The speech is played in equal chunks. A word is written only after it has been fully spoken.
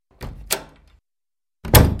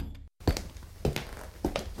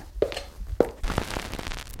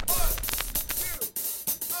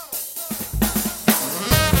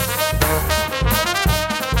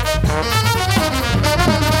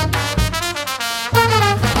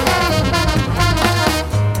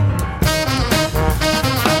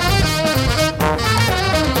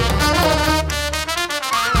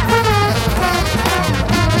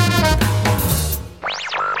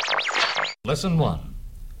Lesson 1.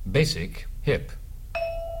 Basic Hip.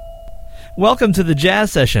 Welcome to the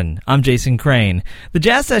Jazz Session. I'm Jason Crane. The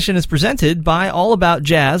Jazz Session is presented by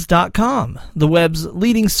AllAboutJazz.com, the web's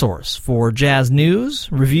leading source for jazz news,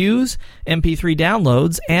 reviews, MP3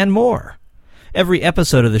 downloads, and more. Every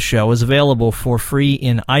episode of the show is available for free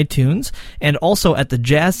in iTunes and also at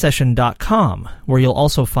thejazzsession.com, where you'll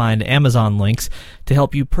also find Amazon links to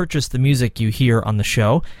help you purchase the music you hear on the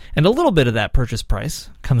show, and a little bit of that purchase price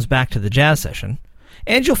comes back to the Jazz Session.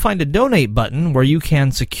 And you'll find a donate button where you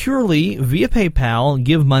can securely, via PayPal,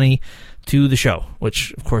 give money to the show,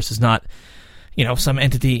 which, of course, is not, some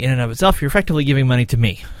entity in and of itself. You're effectively giving money to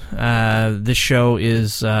me. This show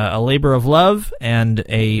is a labor of love and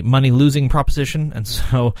a money-losing proposition, and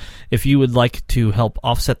so if you would like to help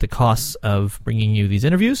offset the costs of bringing you these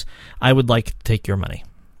interviews, I would like to take your money.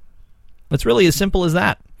 It's really as simple as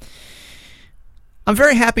that. I'm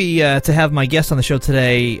very happy to have my guest on the show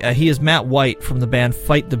today. He is Matt White from the band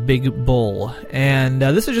Fight the Big Bull. And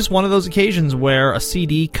this is just one of those occasions where a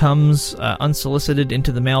CD comes unsolicited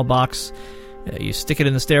into the mailbox. You stick it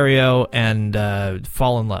in the stereo and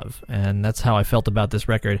fall in love. And that's how I felt about this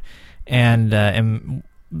record. And am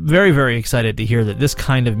very, very excited to hear that this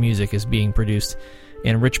kind of music is being produced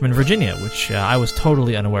in Richmond, Virginia, which I was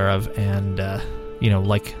totally unaware of. And,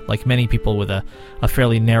 like many people with a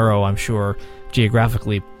fairly narrow, I'm sure,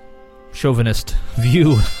 geographically chauvinist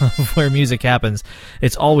view of where music happens,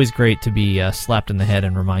 it's always great to be slapped in the head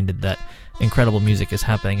and reminded that incredible music is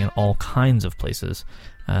happening in all kinds of places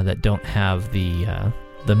that don't have the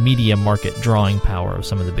media market drawing power of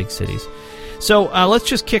some of the big cities. So let's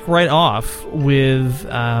just kick right off with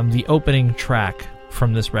the opening track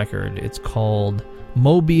from this record. It's called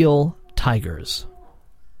Mobile Tigers.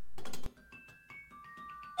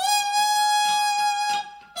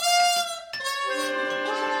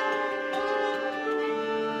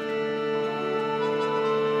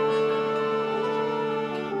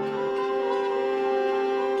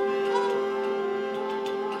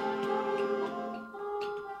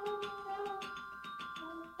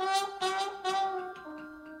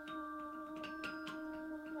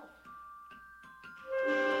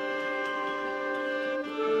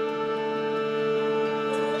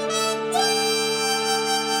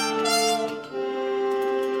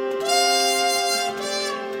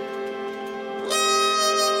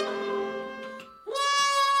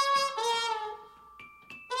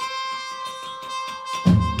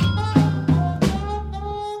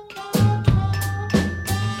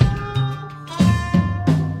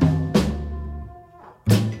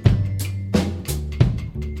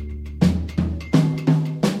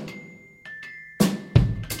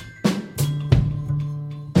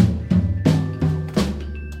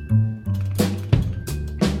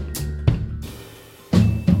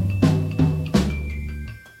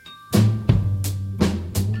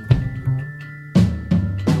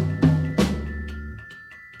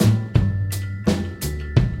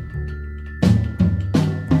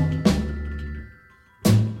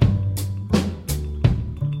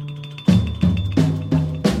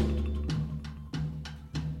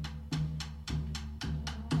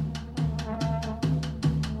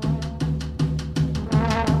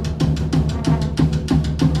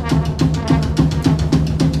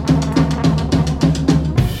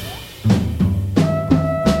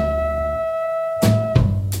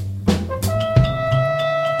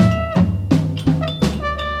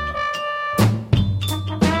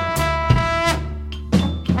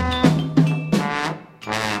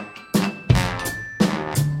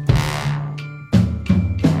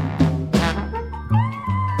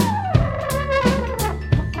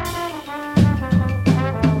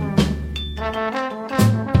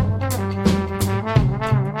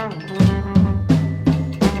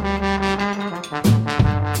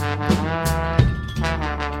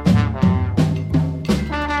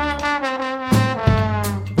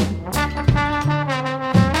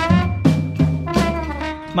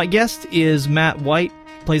 My guest is Matt White,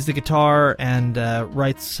 plays the guitar and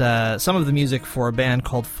writes some of the music for a band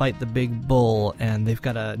called Fight the Big Bull, and they've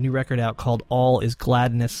got a new record out called All Is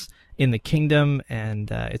Gladness in the Kingdom, and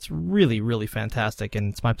it's really, really fantastic,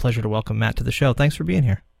 and it's my pleasure to welcome Matt to the show. Thanks for being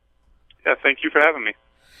here. Yeah, thank you for having me.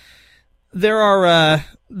 There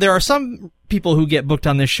are some people who get booked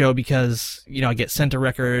on this show because, I get sent a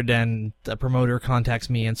record and a promoter contacts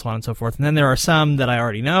me and so on and so forth. And then there are some that I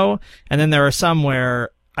already know. And then there are some where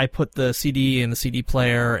I put the CD in the CD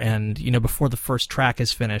player and, before the first track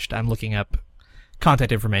is finished, I'm looking up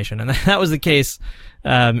contact information. And that was the case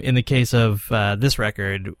in the case of this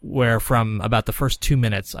record, where from about the first 2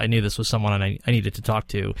 minutes, I knew this was someone I needed to talk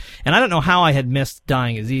to. And I don't know how I had missed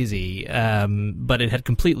Dying is Easy, but it had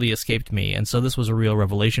completely escaped me. And so this was a real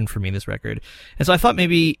revelation for me, this record. And so I thought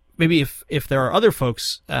maybe if there are other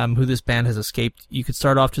folks who this band has escaped, you could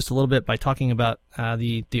start off just a little bit by talking about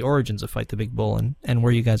the origins of Fight the Big Bull and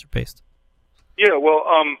where you guys are based. Yeah, well,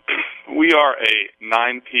 we are a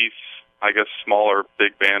 9-piece, I guess, smaller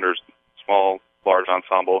big band or small, large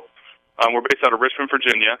ensemble. We're based out of Richmond,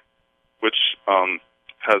 Virginia, which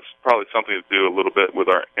has probably something to do a little bit with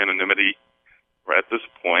our anonymity right at this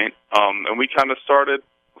point. And we kind of started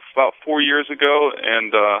about 4 years ago,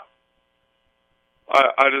 and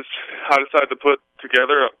I decided to put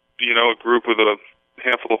together, a group with a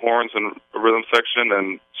handful of horns and a rhythm section,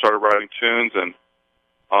 and started writing tunes. And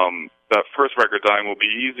that first record, Dying Will Be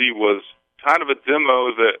Easy, was kind of a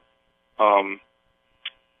demo that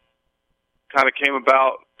kind of came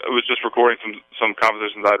about. It was just recording some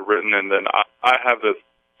compositions I'd written, and then I have this,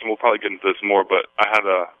 and we'll probably get into this more, but I had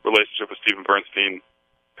a relationship with Stephen Bernstein.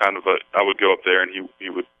 I would go up there, and he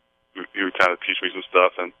would kind of teach me some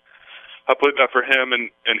stuff, and I played that for him,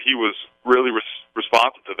 and he was really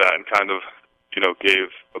responsive to that, and kind of,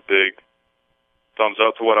 gave a big thumbs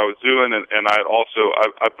up to what I was doing. And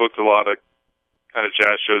I booked a lot of kind of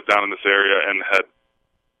jazz shows down in this area, and had,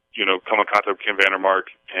 come in contact with Kim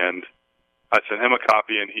Vandermark, and I sent him a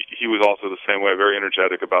copy, and he was also the same way, very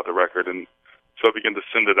energetic about the record. And so I began to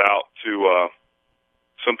send it out to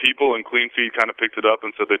some people, and Clean Feed kind of picked it up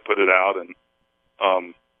and said they'd put it out, and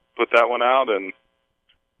put that one out, and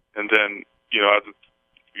then,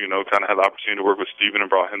 I kind of had the opportunity to work with Stephen and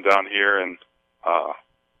brought him down here, and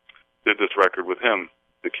did this record with him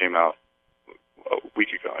that came out a week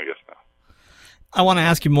ago, I guess now. I want to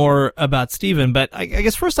ask you more about Stephen, but I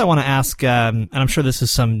guess first I want to ask, and I'm sure this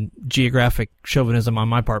is some geographic chauvinism on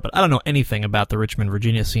my part, but I don't know anything about the Richmond,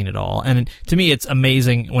 Virginia scene at all. And to me, it's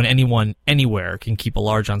amazing when anyone anywhere can keep a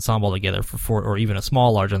large ensemble together or even a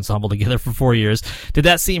small large ensemble together for 4 years. Did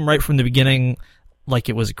that seem right from the beginning like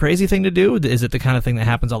it was a crazy thing to do? Is it the kind of thing that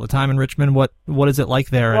happens all the time in Richmond? What is it like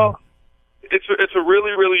there? Well, it's a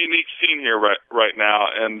really, really unique scene here right now,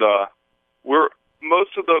 and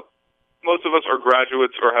most of us are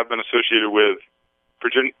graduates or have been associated with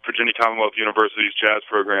Virginia Commonwealth University's jazz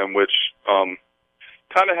program, which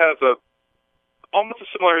kind of has almost a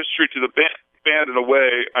similar history to the band in a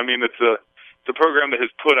way. I mean, it's a program that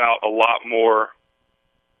has put out a lot more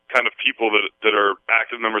kind of people that are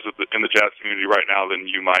active members in the jazz community right now than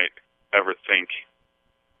you might ever think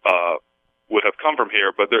would have come from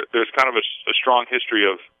here. But there's kind of a strong history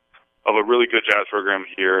of a really good jazz program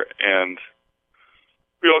here, and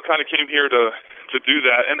we all kind of came here to do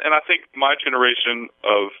that. And I think my generation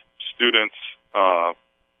of students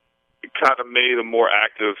kind of made a more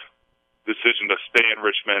active decision to stay in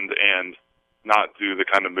Richmond and not do the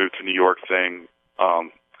kind of move to New York thing.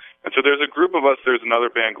 And so there's a group of us. There's another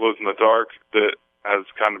band, Glows in the Dark, that has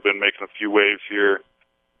kind of been making a few waves here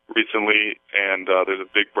recently. And there's a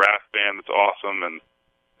big brass band that's awesome. And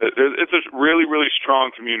it's a really, really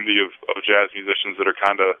strong community of jazz musicians that are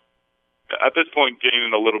kind of, at this point,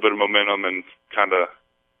 gaining a little bit of momentum and kind of,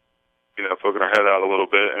 poking our head out a little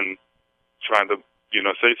bit and trying to,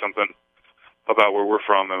 say something about where we're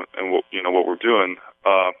from and what, what we're doing.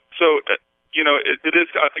 So, it is,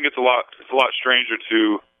 I think it's a lot stranger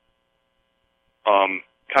to,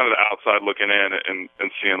 kind of the outside looking in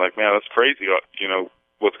and seeing like, man, that's crazy,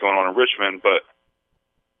 what's going on in Richmond. But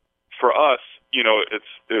for us,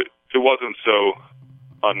 it wasn't so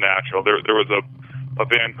unnatural. There was a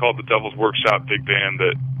band called the Devil's Workshop Big Band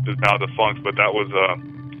that is now defunct, but that was a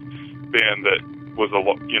band that was a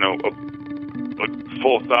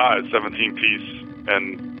full-size 17-piece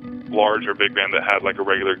and larger big band that had like a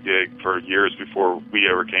regular gig for years before we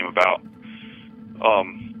ever came about.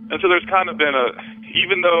 And so there's kind of been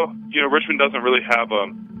even though, Richmond doesn't really have a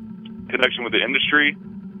connection with the industry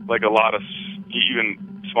like a lot of even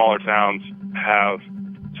smaller towns have,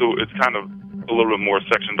 so it's kind of a little bit more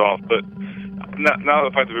sectioned off. But now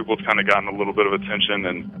that Fight the Big Bull's kind of gotten a little bit of attention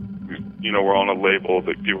and, we're on a label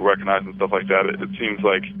that people recognize and stuff like that, it seems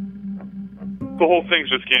like the whole thing's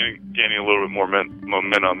just gaining a little bit more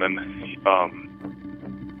momentum. And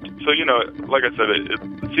so, like I said,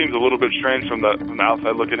 it seems a little bit strange from the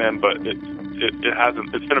outside looking in, but it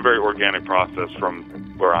hasn't. It's been a very organic process from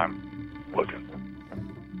where I'm looking.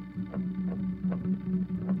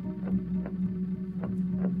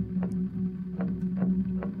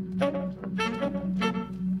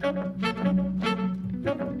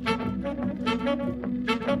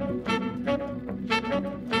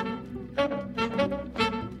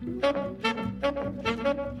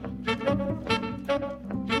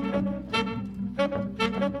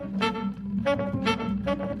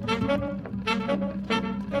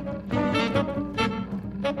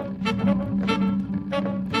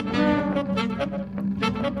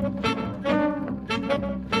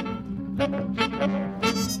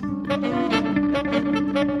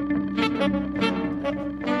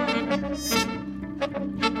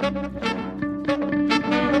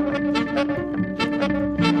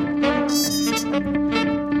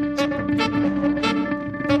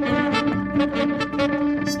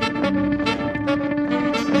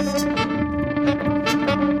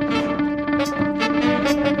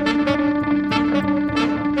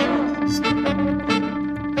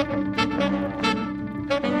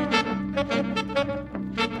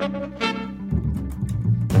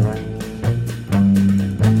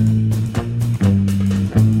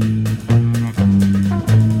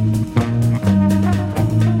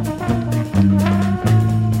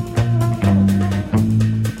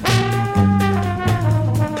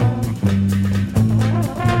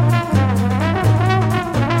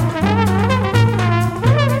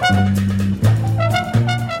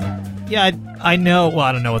 Yeah, I know. Well,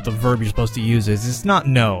 I don't know what the verb you're supposed to use is. It's not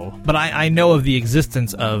know, but I know of the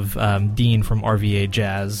existence of Dean from RVA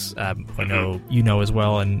Jazz. I know you know as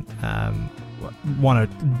well, and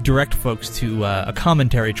want to direct folks to a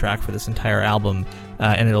commentary track for this entire album,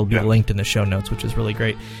 and it'll be linked in the show notes, which is really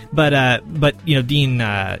great. But you know, Dean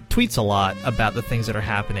tweets a lot about the things that are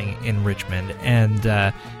happening in Richmond,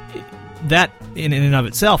 and that in and of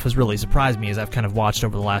itself has really surprised me as I've kind of watched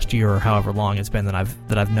over the last year or however long it's been that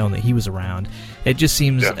I've known that he was around. It just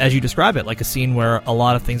seems, as you describe it, like a scene where a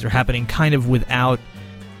lot of things are happening kind of without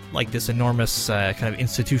like this enormous kind of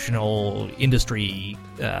institutional industry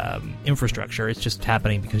infrastructure. It's just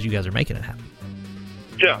happening because you guys are making it happen.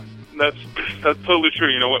 Yeah, that's totally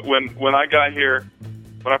true. You know, when I got here,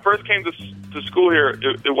 when I first came to school here,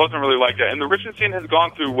 it wasn't really like that. And the Richmond scene has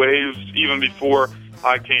gone through waves even before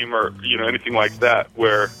I came, or anything like that,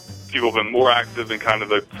 where people have been more active in kind of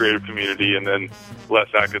the creative community and then less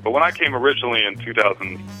active. But when I came originally in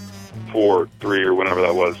 2004, 3, or whenever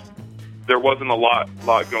that was, there wasn't a lot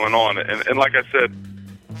going on. And like I said,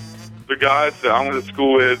 the guys that I went to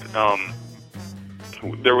school with,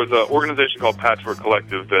 there was an organization called Patchwork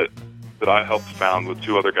Collective that I helped found with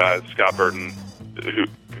 2 other guys, Scott Burton,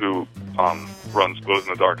 who runs Glows in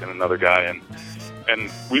the Dark, and another guy, and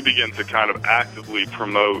we began to kind of actively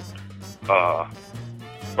promote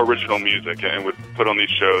original music, and would put on these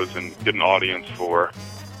shows and get an audience for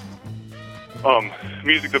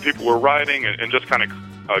music that people were writing, and just kind of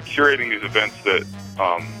curating these events that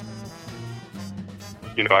I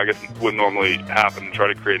guess wouldn't normally happen, and try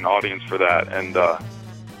to create an audience for that. And I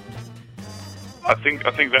think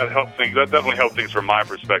that helped things. That definitely helped things from my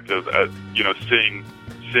perspective, as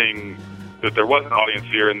seeing that there was an audience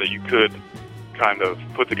here, and that you could kind of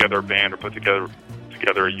put together a band or put together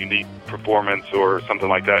a unique performance or something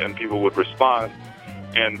like that, and people would respond.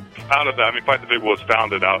 And out of that, I mean, Fight the Fable was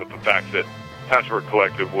founded out of the fact that Patchwork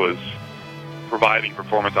Collective was providing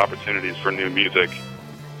performance opportunities for new music,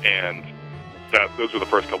 and those were the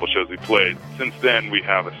first couple shows we played. Since then, we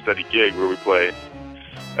have a steady gig where we play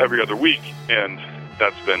every other week, and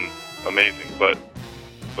that's been amazing. But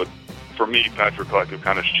for me, Patchwork Collective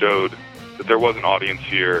kind of showed that there was an audience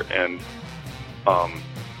here, and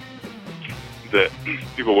that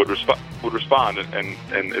people would respond,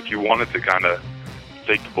 and if you wanted to kind of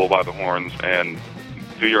take the bull by the horns and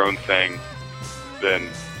do your own thing, then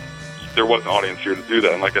there was an audience here to do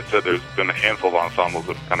that. And like I said, there's been a handful of ensembles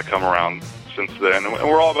that have kind of come around since then, and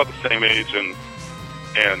we're all about the same age, and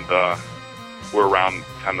we're around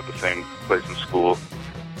kind of the same place in school.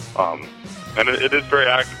 And it is very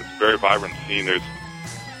active. It's a very vibrant scene. There's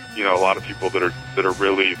a lot of people that are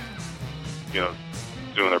really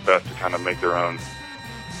doing their best to kind of make their own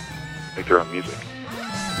music.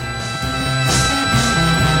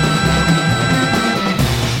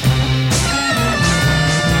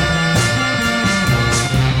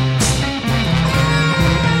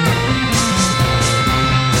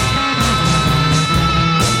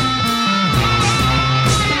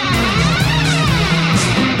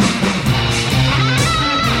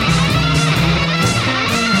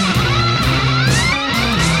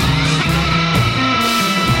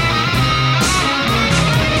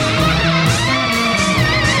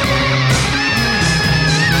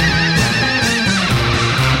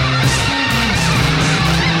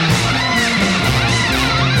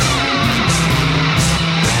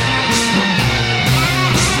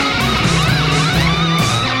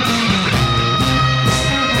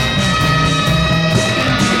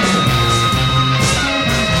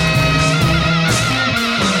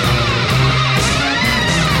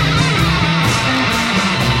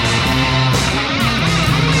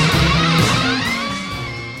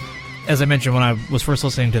 as I mentioned when I was first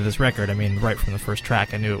listening to this record, I mean, right from the first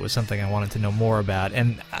track, I knew it was something I wanted to know more about.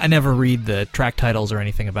 And I never read the track titles or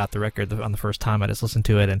anything about the record on the first time. I just listened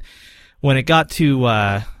to it, and when it got to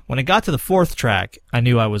the fourth track, I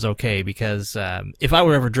knew I was okay, because if I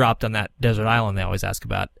were ever dropped on that desert island they always ask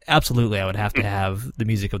about, absolutely I would have to have the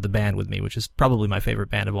music of the band with me, which is probably my favorite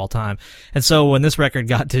band of all time. And so when this record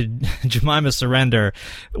got to Jemima Surrender,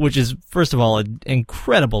 which is, first of all, an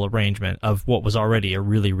incredible arrangement of what was already a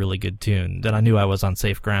really, really good tune, then I knew I was on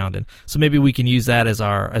safe ground. And so maybe we can use that as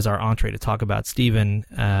our entree to talk about Stephen,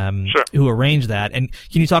 Sure. who arranged that. And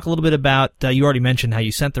can you talk a little bit about, you already mentioned how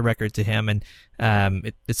you sent the record to him, and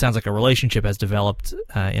it sounds like a relationship has developed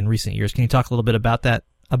in recent years. Can you talk a little bit about that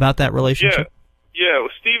relationship? Yeah. Well,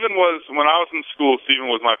 Stephen was, when I was in school,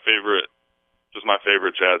 Stephen was my favorite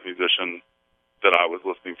jazz musician that I was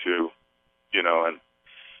listening to,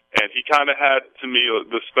 and he kind of had, to me,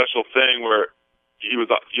 this special thing where he was,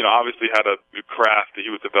 obviously had a craft that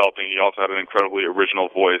he was developing. He also had an incredibly original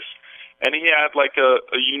voice, and he had like a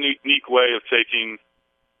unique way of taking,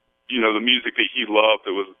 the music that he loved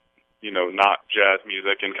that was, not jazz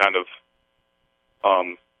music, and kind of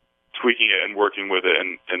tweaking it and working with it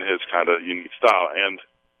in his kind of unique style. And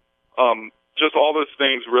just all those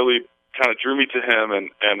things really kind of drew me to him. And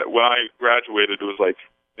when I graduated, it was like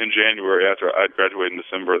in January, after I graduated in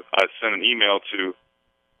December, I sent a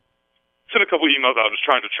couple emails out just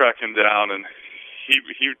trying to track him down, and he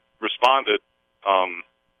responded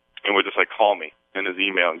and would just like call me in his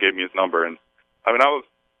email and gave me his number. And I mean, I was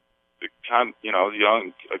I was young,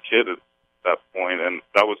 a kid at that point, and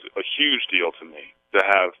that was a huge deal to me to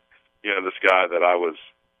have, this guy that I was,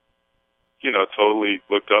 totally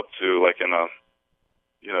looked up to, like in a,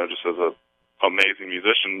 just as a amazing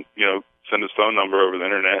musician, send his phone number over the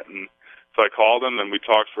internet. And so I called him, and we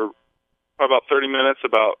talked for probably about 30 minutes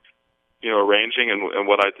about, arranging and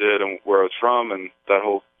what I did and where I was from and that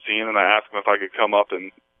whole scene. And I asked him if I could come up and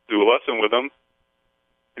do a lesson with him.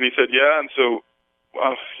 And he said, yeah. And so,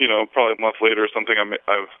 probably a month later or something,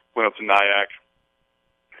 I went up to Nyack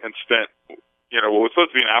and spent, what was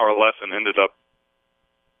supposed to be an hour lesson ended up,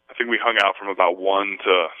 I think we hung out from about 1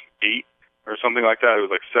 to 8 or something like that. It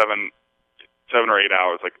was like 7 or 8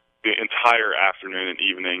 hours, like the entire afternoon and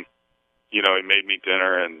evening. He made me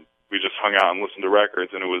dinner, and we just hung out and listened to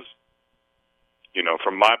records, and it was,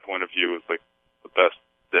 from my point of view, it was like the best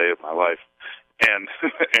day of my life. And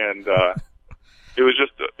it was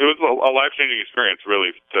a life-changing experience,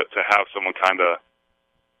 really, to have someone kind of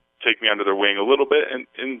take me under their wing a little bit and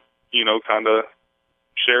kind of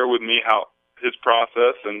share with me how his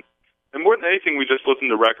process, and more than anything, we just listened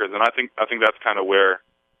to records. And I think that's kind of where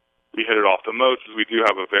we hit it off the most, is we do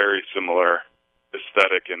have a very similar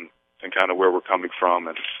aesthetic and kind of where we're coming from.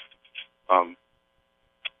 And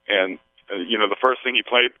the first thing he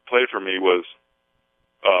played for me was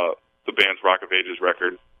the band's Rock of Ages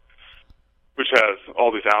record, which has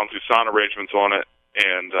all these Alan Toussaint arrangements on it,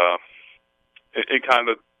 and it kind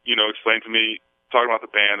of, explained to me, talking about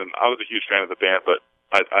the band, and I was a huge fan of the band, but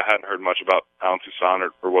I hadn't heard much about Alan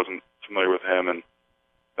Toussaint or wasn't familiar with him, and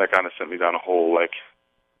that kind of sent me down a whole, like,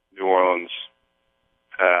 New Orleans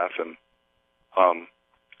path. And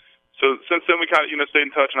so since then we kind of, stayed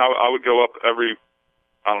in touch, and I would go up every,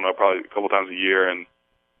 I don't know, probably a couple times a year and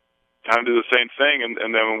kind of do the same thing. And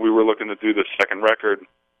then when we were looking to do the second record,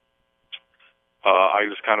 I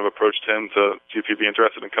just kind of approached him to see if he'd be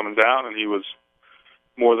interested in coming down, and he was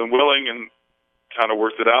more than willing and kind of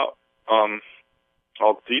worked it out,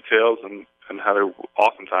 all the details, and had an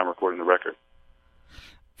awesome time recording the record.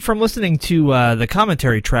 From listening to the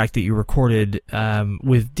commentary track that you recorded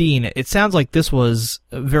with Dean, it sounds like this was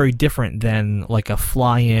very different than like a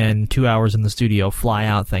fly-in, 2 hours in the studio,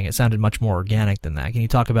 fly-out thing. It sounded much more organic than that. Can you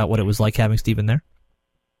talk about what it was like having Stephen there?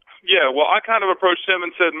 Yeah, well, I kind of approached him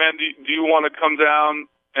and said, man, do you want to come down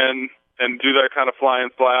and do that kind of fly-in,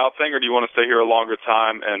 fly-out thing, or do you want to stay here a longer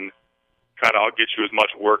time and kind of I'll get you as much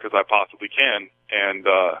work as I possibly can? And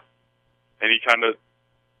he kind of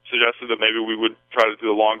suggested that maybe we would try to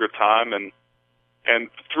do a longer time, and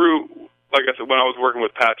through, like I said, when I was working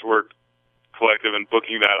with Patchwork Collective and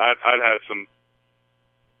booking that, I'd had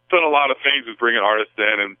done a lot of things with bringing artists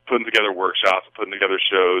in and putting together workshops, putting together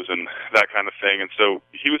shows and that kind of thing. And so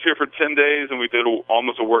he was here for 10 days, and we did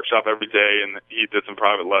almost a workshop every day, and he did some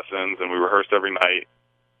private lessons, and we rehearsed every night,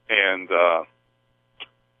 and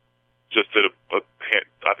just did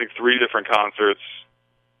I think 3 different concerts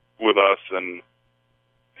with us, and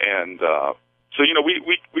so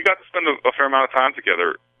we got to spend a fair amount of time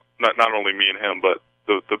together, not only me and him, but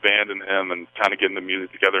the band and him, and kind of getting the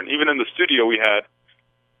music together. And even in the studio, we had,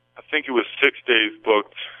 I think it was 6 days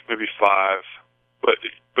booked, maybe 5, but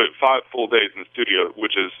 5 full days in the studio,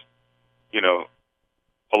 which is, you know,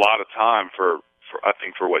 a lot of time for I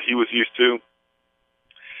think for what he was used to,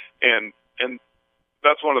 and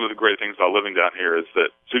that's one of the great things about living down here is that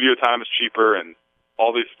studio time is cheaper, and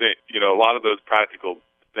all these things, you know, a lot of those practical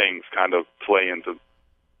things kind of play into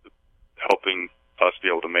helping us be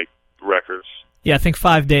able to make records. Yeah, I think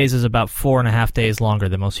 5 days is about 4.5 days longer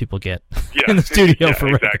than most people get in the studio for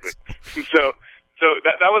records. Exactly. So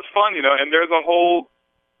that was fun, you know, and there's a whole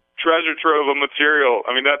treasure trove of material.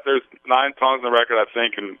 I mean, there's 9 songs on the record, I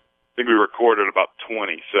think, and I think we recorded about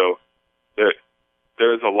 20. So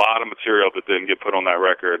there's a lot of material that didn't get put on that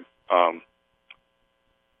record.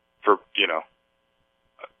 For, you know,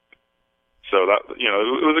 so that, you know,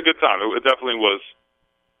 it was a good time. It definitely was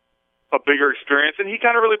a bigger experience, and he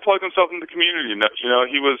kind of really plugged himself into the community. You know,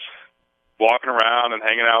 he was walking around and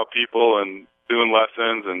hanging out with people and doing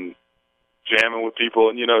lessons and jamming with people,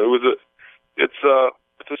 and you know, it's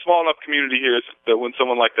a small enough community here that when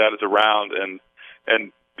someone like that is around,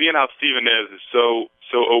 and being how Steven is so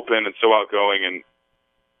open and so outgoing, and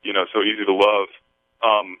you know, so easy to love.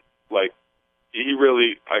 Like he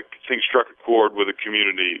really, I think, struck a chord with the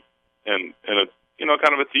community in a, you know,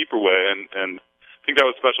 kind of a deeper way, and I think that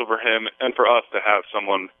was special for him and for us to have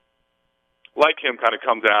someone like him kind of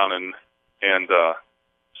come down and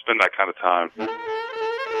spend that kind of time.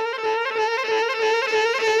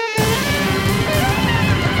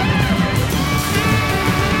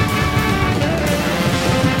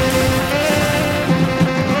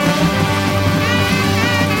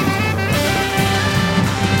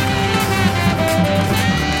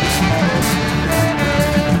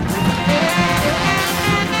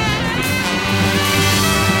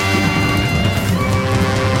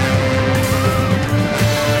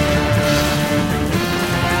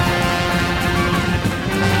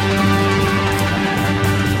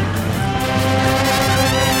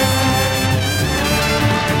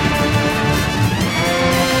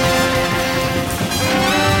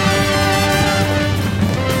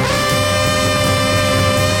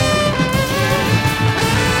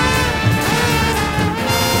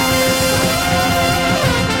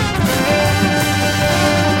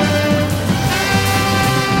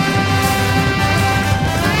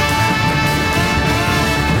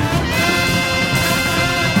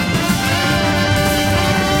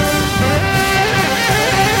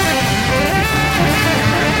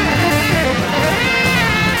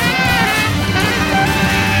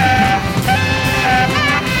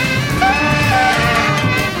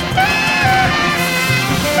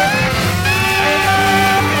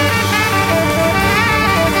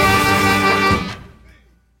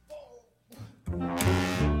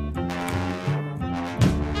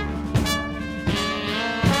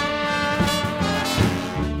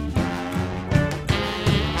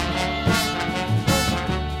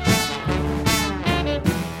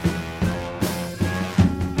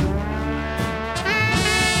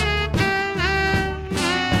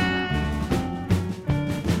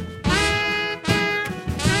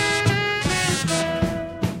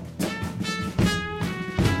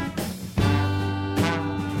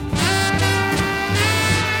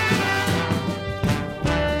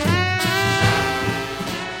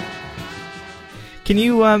 Can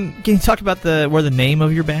you talk about where the name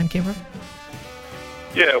of your band came from?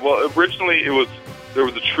 Yeah, well, originally there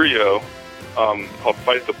was a trio called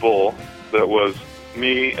Fight the Bull that was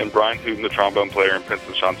me and Brian Hooten, the trombone player, and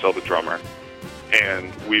Princeton Chancel, the drummer.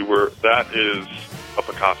 And that is a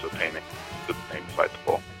Picasso painting. The name is Fight the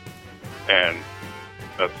Bull. And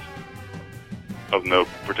that's of no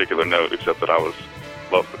particular note, except that I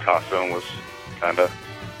loved Picasso and was kind of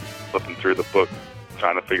flipping through the book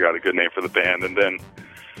trying to figure out a good name for the band. And then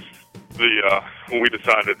when we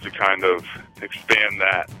decided to kind of expand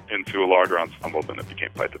that into a larger ensemble, then it became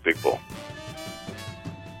Fight the Big Bull.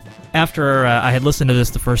 After I had listened to this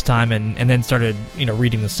the first time and then started,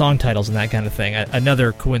 reading the song titles and that kind of thing,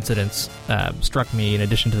 another coincidence struck me in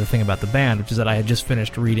addition to the thing about the band, which is that I had just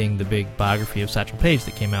finished reading the big biography of Satchel Paige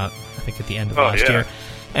that came out, I think, at the end of last year.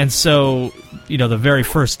 And so, the very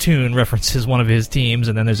first tune references one of his teams,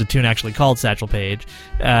 and then there's a tune actually called Satchel Paige.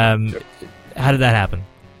 How did that happen?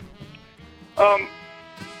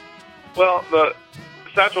 Well, the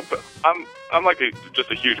Satchel, I'm like just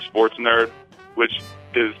a huge sports nerd, which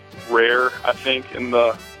is rare, I think, in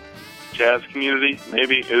the jazz community.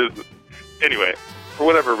 Maybe it is. Anyway, for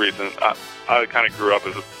whatever reason, I kind of grew up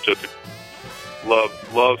as just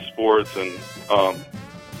love sports, and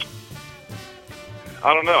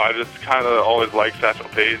I don't know. I just kind of always liked Satchel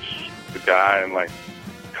Paige, the guy, and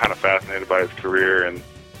kind of fascinated by his career, and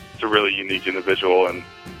it's a really unique individual. And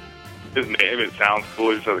his name. It sounds cool.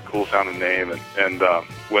 He just has a cool sounding name. And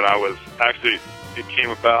when I was actually, it came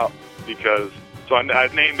about because I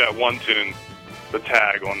named that one tune the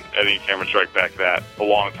tag on Eddie and Cameron Strike Back That a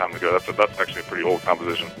long time ago. That's actually a pretty old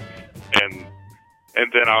composition. And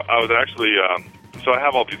then I was actually so I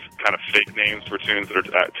have all these kind of fake names for tunes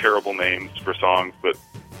that are terrible names for songs, but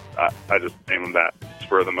I just name them that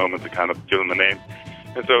spur of the moment to kind of give them a name.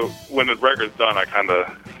 And so when the record's done, I kind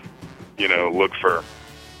of, look for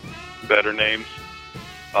better names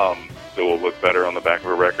that will look better on the back of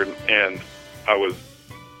a record. And I was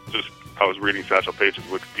reading Satchel Paige's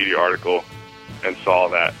Wikipedia article and saw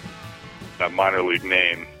that minor league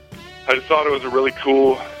name. I just thought it was a really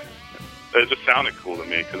cool. It just sounded cool to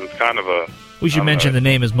me because it's kind of a. We should mention the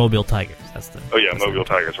name is Mobile Tigers. Mobile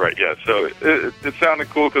Tigers, right? Yeah. So it sounded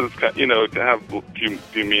cool because it's it can have a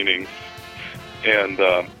few meanings, and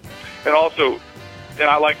also, and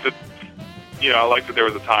I like that. I like that there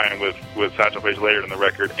was a tie-in with Satchel Paige later in the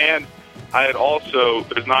record, and I had also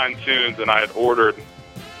there's 9 tunes, and I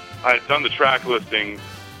had done the track listing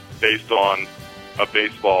based on a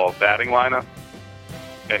baseball batting lineup,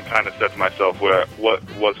 and kind of said to myself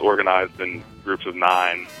what's organized in groups of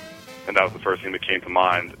 9. And that was the first thing that came to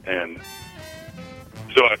mind. And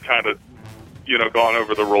so I've kind of, gone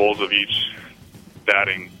over the roles of each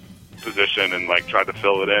batting position and, tried to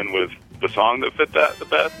fill it in with the song that fit that the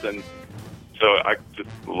best. And so I just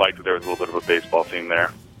liked that there was a little bit of a baseball theme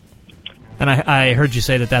there. And I heard you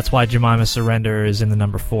say that's why Jemima Surrender is in the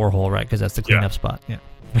number 4 hole, right? Because that's the cleanup spot. Yeah.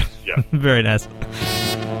 Yeah. Very nice.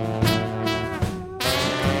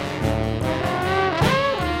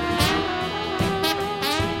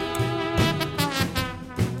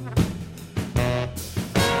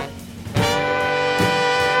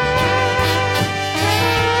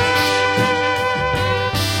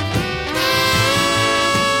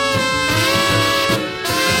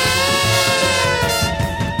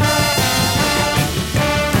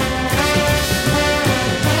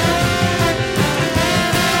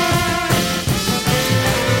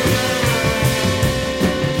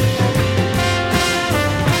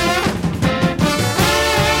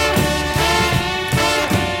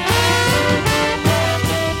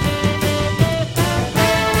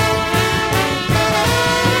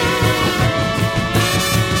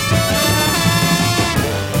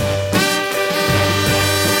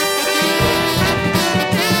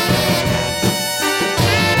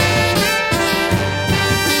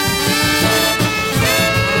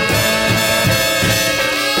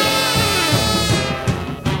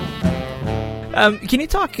 Can you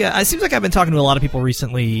talk? It seems like I've been talking to a lot of people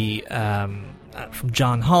recently, from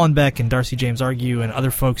John Hollenbeck and Darcy James Argue and other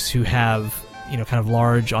folks who have, kind of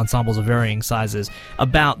large ensembles of varying sizes,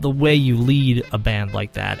 about the way you lead a band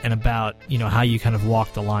like that, and about, how you kind of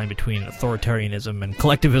walk the line between authoritarianism and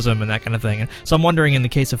collectivism and that kind of thing. And so I'm wondering, in the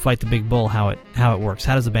case of Fight the Big Bull, how it works.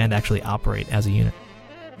 How does the band actually operate as a unit?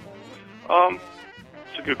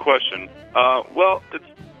 It's a good question. Well,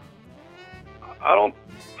 I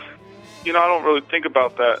don't really think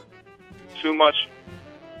about that too much.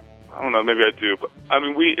 I don't know, maybe I do, but I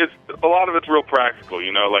mean, it's a lot of it's real practical,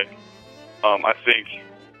 I think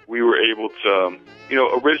we were able to,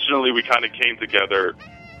 originally we kind of came together,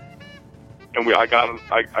 and I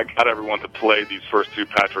got everyone to play these first 2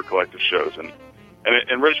 Patchwork Collective shows, and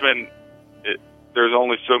in Richmond, there's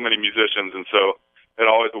only so many musicians, and so it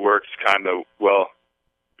always works kind of well.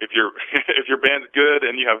 If your band's good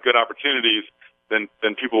and you have good opportunities, then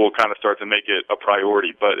people will kind of start to make it a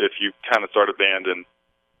priority. But if you kind of start a band and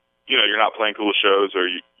you're not playing cool shows, or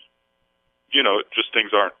just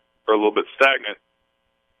things are a little bit stagnant,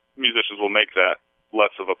 musicians will make that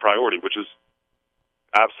less of a priority, which is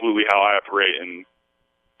absolutely how I operate, and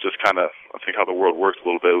just kind of I think how the world works a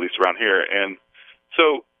little bit, at least around here. And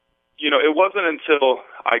so it wasn't until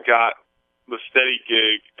I got the steady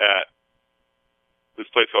gig at this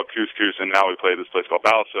place called Couscous, and now we play this place called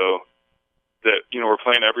Balso, that we're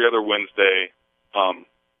playing every other Wednesday,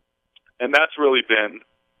 and that's really been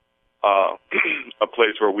a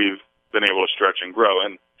place where we've been able to stretch and grow,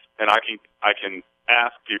 and I can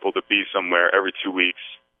ask people to be somewhere every 2 weeks.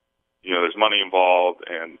 There's money involved,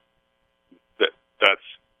 and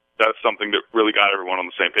that's something that really got everyone on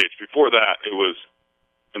the same page. Before that, it was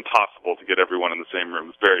impossible to get everyone in the same room.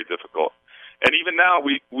 It was very difficult, and even now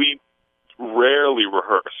we rarely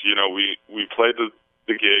rehearse. We play the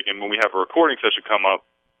gig, and when we have a recording session come up,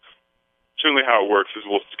 generally how it works is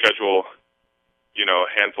we'll schedule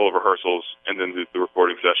a handful of rehearsals and then do the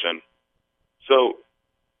recording session. So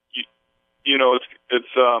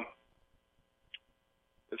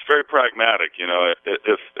it's very pragmatic.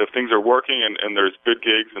 If things are working and there's good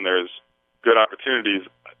gigs and there's good opportunities,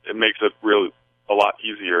 it makes it really a lot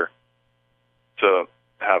easier to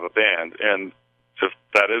have a band. And if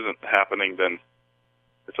that isn't happening, then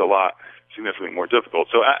it's a lot significantly more difficult.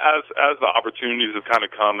 So as the opportunities have kind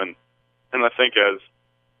of come, and I think as,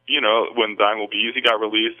 when Dying Will Be Easy got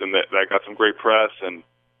released and that got some great press, and,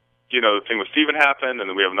 the thing with Steven happened, and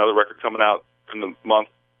then we have another record coming out in the month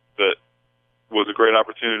that was a great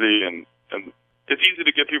opportunity, and it's easy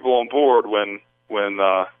to get people on board when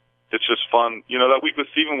it's just fun. That week with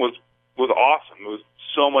Steven was awesome. It was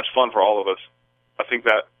so much fun for all of us. I think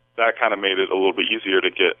that kind of made it a little bit easier to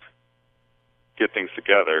get things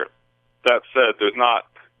together. That said, there's not,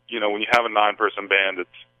 when you have a 9-person band, it's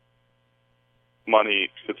money,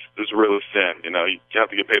 it's really thin. You have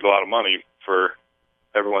to get paid a lot of money for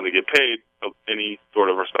everyone to get paid any sort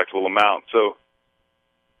of respectable amount. So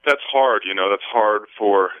that's hard, that's hard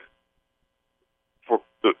for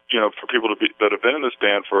people that have been in this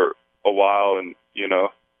band for a while, and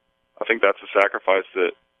I think that's a sacrifice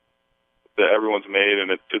that everyone's made,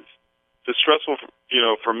 and it's stressful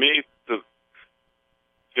for me to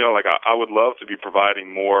I would love to be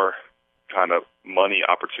providing more kind of money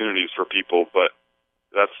opportunities for people, but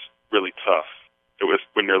that's really tough. It was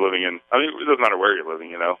when you're living in, it doesn't matter where you're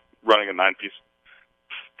living, running a 9-piece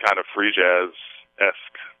kind of free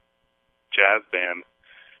jazz-esque jazz band,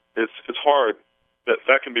 it's hard.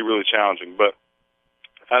 That can be really challenging, but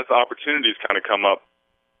as the opportunities kind of come up,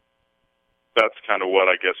 that's kind of what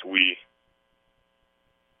I guess we're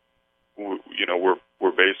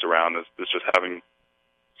based around is just having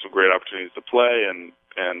some great opportunities to play, and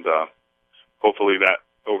hopefully that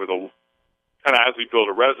over the kind of as we build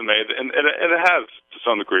a resume, and it has to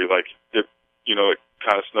some degree, like it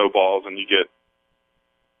kind of snowballs, and you get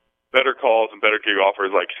better calls and better gig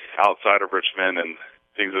offers like outside of Richmond, and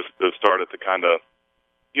things have started to kind of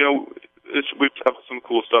we have some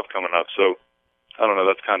cool stuff coming up. So I don't know.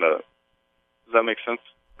 That's kind of, does that make sense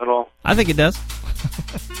at all? I think it does.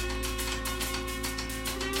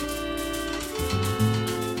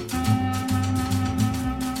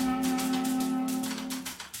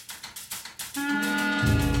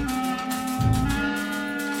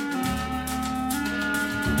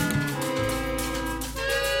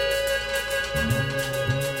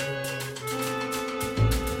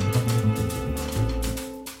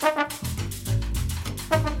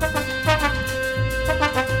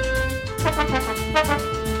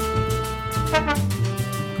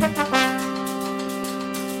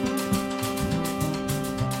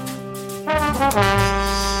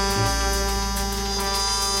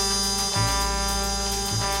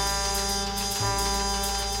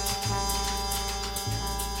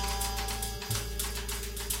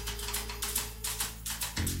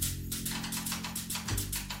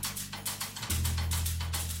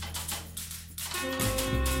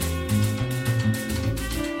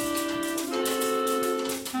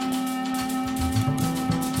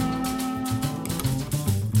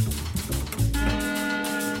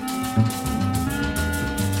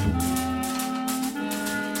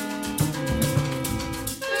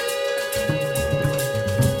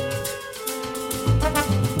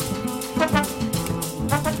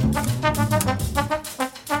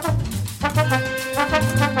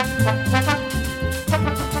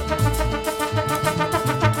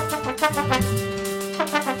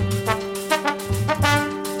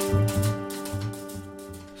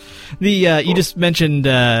 You just mentioned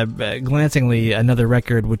glancingly another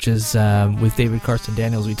record, which is with David Carson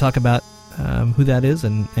Daniels. We talk about who that is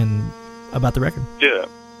and about the record. Yeah.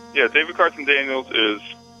 David Carson Daniels is,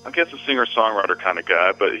 I guess, a singer-songwriter kind of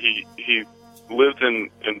guy, but he lived in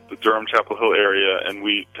the Durham Chapel Hill area, and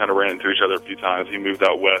we kind of ran into each other a few times. He moved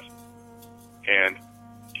out west, and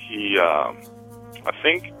he, I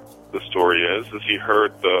think the story is he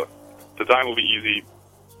heard the Dying Will Be Easy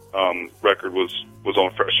record was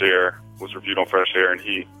on Fresh Air, was reviewed on Fresh Air, and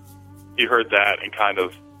he heard that and kind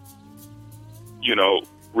of,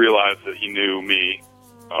 realized that he knew me.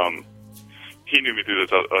 He knew me through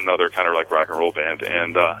this another kind of like rock and roll band,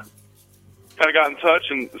 and kind of got in touch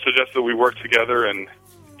and suggested that we work together, and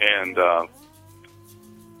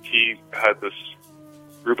he had this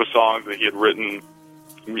group of songs that he had written.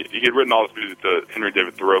 He had written all this music, the Henry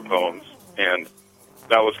David Thoreau poems, and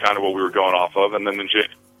that was kind of what we were going off of. And then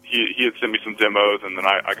he had sent me some demos, and then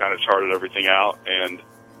I kind of charted everything out and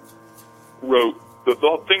wrote. The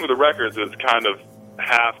whole thing with the records is kind of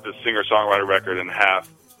half the singer-songwriter record and half,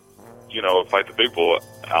 a Fight the Big Bull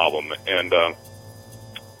album. And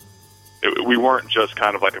we weren't just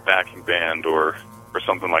kind of like a backing band or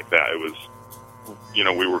something like that. It was,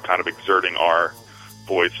 we were kind of exerting our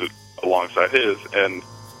voice alongside his. And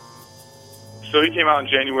so he came out in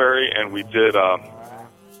January, and we did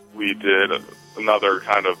we did another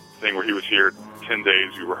kind of thing where he was here 10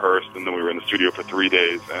 days, we rehearsed, and then we were in the studio for 3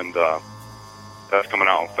 days, and that's coming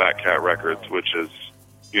out on Fat Cat Records, which is,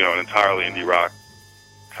 an entirely indie rock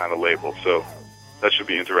kind of label. So that should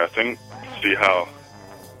be interesting to see how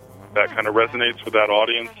that kind of resonates with that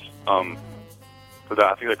audience. But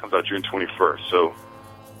I think that comes out June 21st. So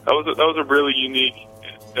that was a really unique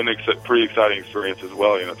and pretty exciting experience as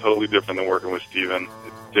well. Totally different than working with Steven.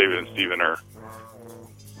 David and Steven are,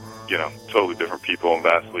 totally different people and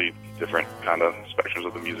vastly different kind of spectrums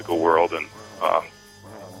of the musical world. And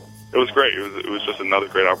it was great. It was just another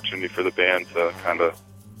great opportunity for the band to kind of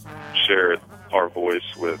share our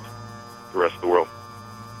voice with the rest of the world.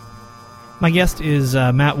 My guest is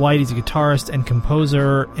Matt White. He's a guitarist and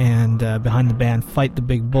composer, and behind the band Fight the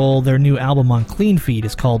Big Bull. Their new album on Clean Feed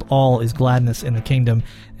is called All Is Gladness in the Kingdom,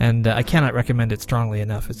 and I cannot recommend it strongly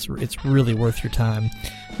enough. It's really worth your time.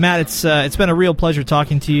 Matt, it's been a real pleasure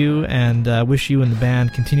talking to you, and wish you and the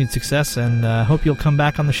band continued success, and hope you'll come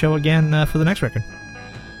back on the show again for the next record.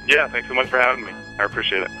 Yeah, thanks so much for having me. I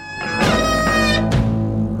appreciate it.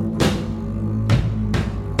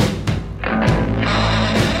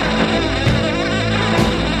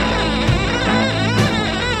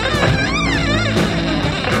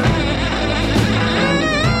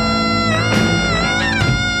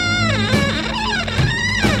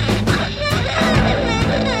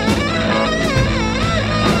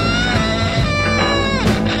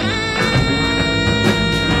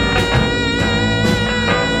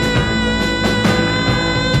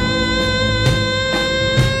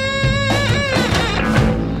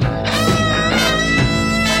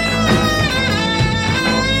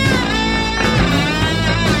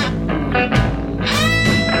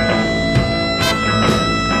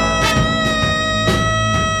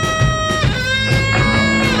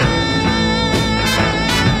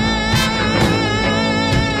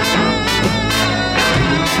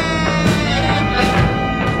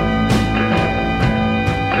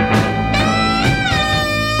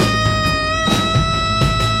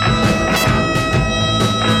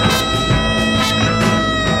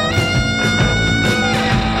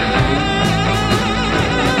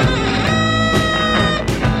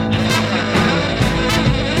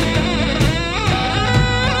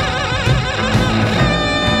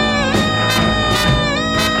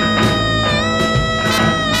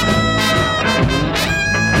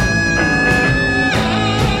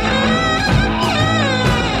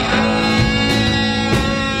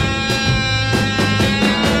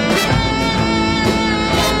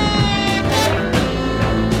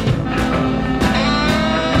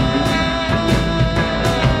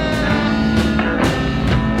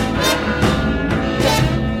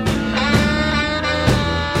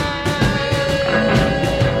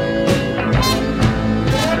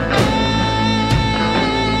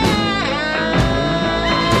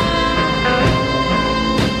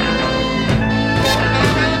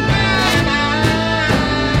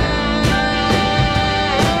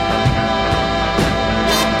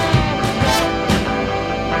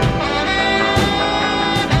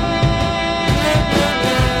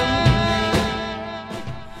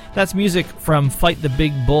 That's music from Fight the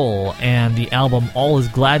Big Bull and the album All Is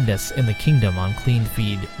Gladness in the Kingdom on Clean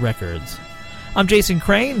Feed Records. I'm Jason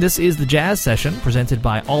Crane. This is the Jazz Session, presented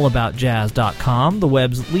by AllAboutJazz.com, the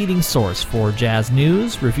web's leading source for jazz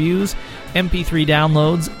news, reviews, MP3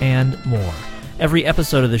 downloads, and more. Every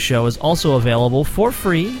episode of the show is also available for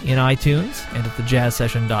free in iTunes and at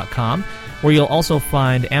thejazzsession.com, where you'll also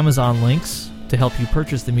find Amazon links to help you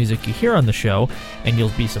purchase the music you hear on the show, and you'll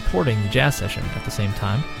be supporting the Jazz Session at the same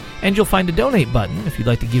time. And you'll find a donate button if you'd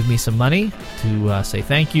like to give me some money to say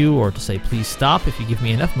thank you or to say please stop if you give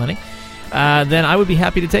me enough money. Then I would be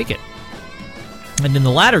happy to take it. And in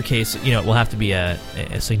the latter case, it will have to be a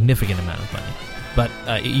significant amount of money.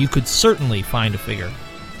 But you could certainly find a figure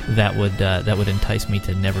that would entice me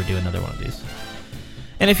to never do another one of these.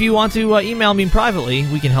 And if you want to email me privately,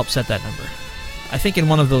 we can help set that number. I think in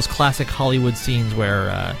one of those classic Hollywood scenes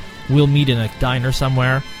where we'll meet in a diner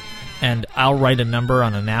somewhere, and I'll write a number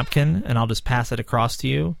on a napkin, and I'll just pass it across to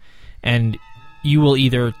you, and you will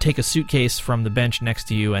either take a suitcase from the bench next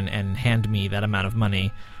to you and hand me that amount of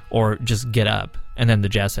money, or just get up, and then the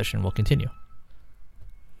Jazz Session will continue.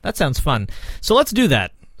 That sounds fun. So let's do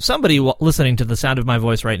that. Somebody listening to the sound of my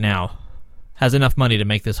voice right now has enough money to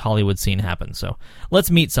make this Hollywood scene happen, so let's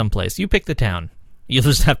meet someplace. You pick the town. You'll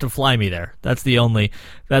just have to fly me there. That's the only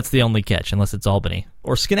catch, unless it's Albany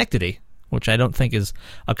or Schenectady, which I don't think is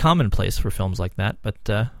a common place for films like that,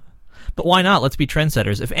 but why not? Let's be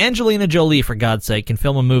trendsetters. If Angelina Jolie, for God's sake, can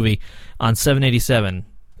film a movie on 787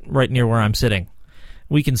 right near where I'm sitting,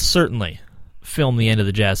 we can certainly film the end of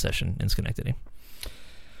the jazz session in Schenectady.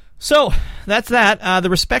 So, that's that. The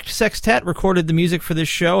Respect Sextet recorded the music for this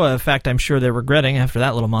show. In fact, I'm sure they're regretting after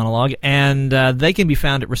that little monologue. And they can be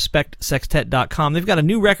found at respectsextet.com. They've got a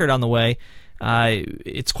new record on the way.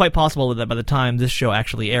 It's quite possible that by the time this show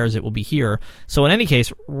actually airs, it will be here. So in any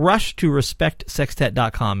case, rush to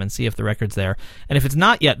respectsextet.com and see if the record's there. And if it's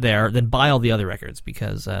not yet there, then buy all the other records,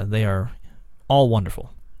 because they are all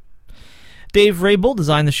wonderful. Dave Rabel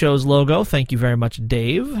designed the show's logo. Thank you very much,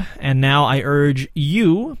 Dave. And now I urge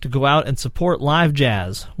you to go out and support live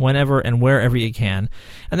jazz whenever and wherever you can.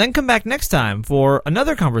 And then come back next time for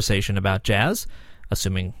another conversation about jazz,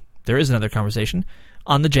 assuming there is another conversation,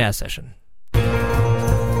 on the Jazz Session.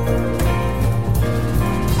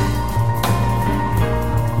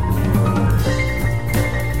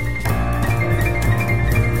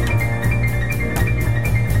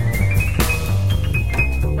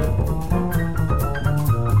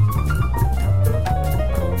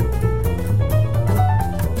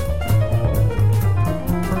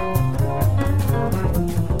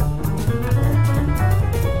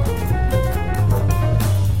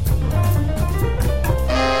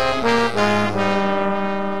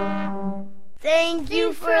 Thank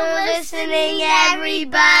you for listening,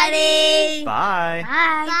 everybody. Bye.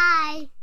 Bye.